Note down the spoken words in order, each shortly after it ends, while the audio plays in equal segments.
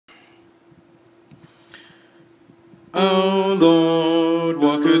Oh Lord,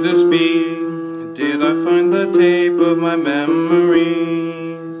 what could this be? Did I find the tape of my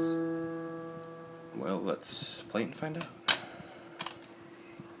memories? Well, let's play it and find out.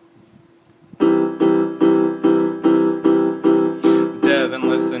 Devin,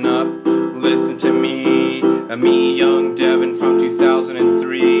 listen up, listen to me. Me, young Devin from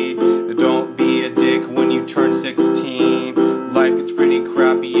 2003. Don't be a dick when you turn 16. Life gets pretty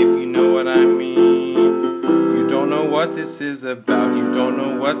crappy if you know what I mean. You don't know what this is about. You don't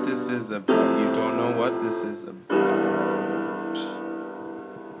know what this is about. You don't know what this is about.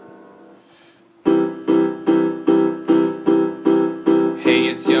 Hey,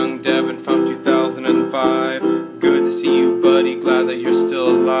 it's young Devin from 2005. Good to see you, buddy. Glad that you're still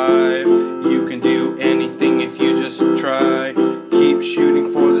alive. You can do anything if you just try. Keep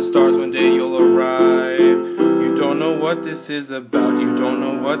shooting for the stars, one day you'll arrive. You don't know what this is about. You don't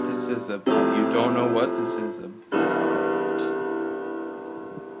know what this is about. You don't know what this is about.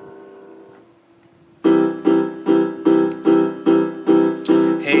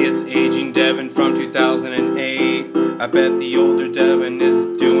 Hey, it's aging Devin from 2008. I bet the older Devin is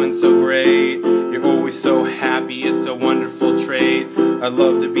doing so great. You're always so happy, it's a wonderful trait. I'd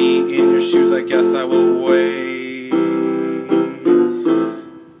love to be in your shoes, I guess I will wait.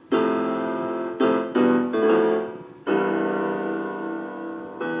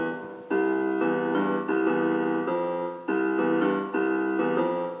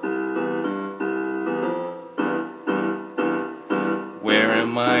 Where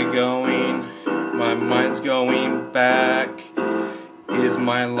am I going? My mind's going back. Is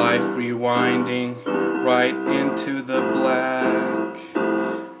my life rewinding right into the black?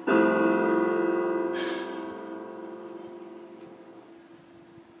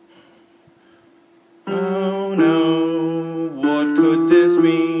 Oh no, what could this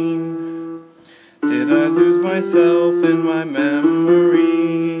mean? Did I lose myself in my memory?